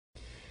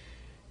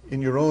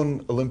In your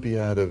own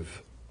Olympiad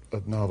of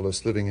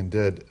novelists, living and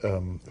dead,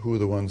 who are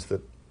the ones that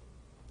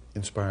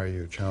inspire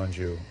you, challenge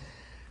you,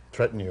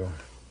 threaten you?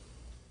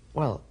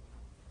 Well,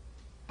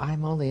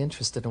 I'm only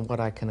interested in what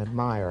I can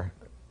admire,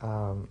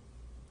 and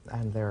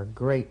there are a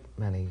great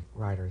many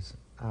writers.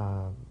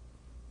 I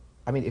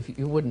mean, if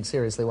you wouldn't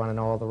seriously want to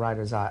know all the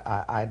writers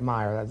I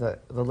admire,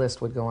 the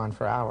list would go on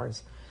for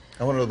hours.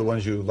 I want to know the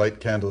ones you light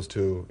candles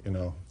to, you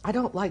know. I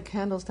don't light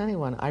candles to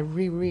anyone. I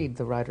reread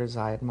the writers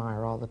I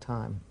admire all the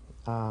time.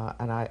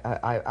 And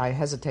I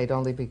hesitate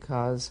only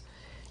because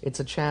it's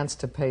a chance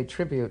to pay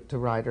tribute to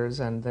writers,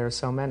 and there are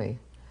so many.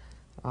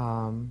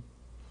 Well,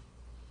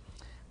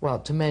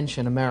 to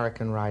mention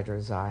American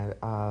writers,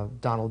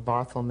 Donald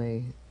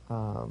Barthelme,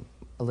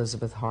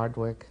 Elizabeth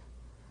Hardwick,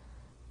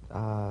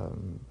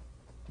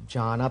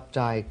 John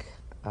Updike,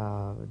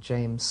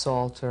 James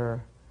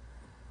Salter.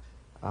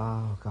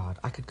 Oh, God,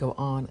 I could go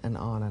on and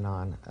on and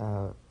on.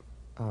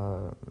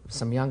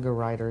 Some younger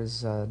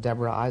writers,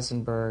 Deborah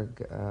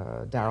Eisenberg,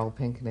 Darrell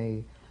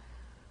Pinckney.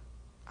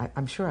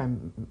 I'm sure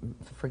I'm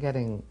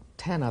forgetting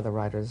 10 other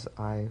writers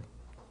I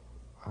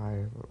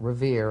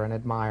revere and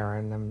admire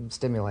and am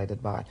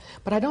stimulated by.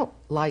 But I don't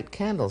light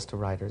candles to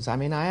writers. I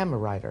mean, I am a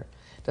writer.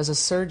 Does a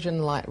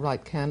surgeon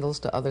light candles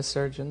to other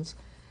surgeons?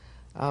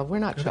 We're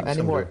not sure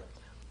anymore.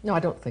 No, I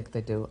don't think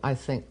they do. I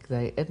think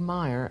they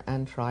admire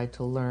and try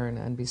to learn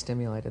and be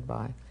stimulated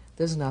by.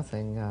 There's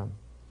nothing...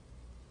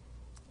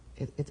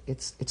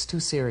 It's too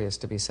serious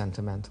to be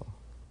sentimental.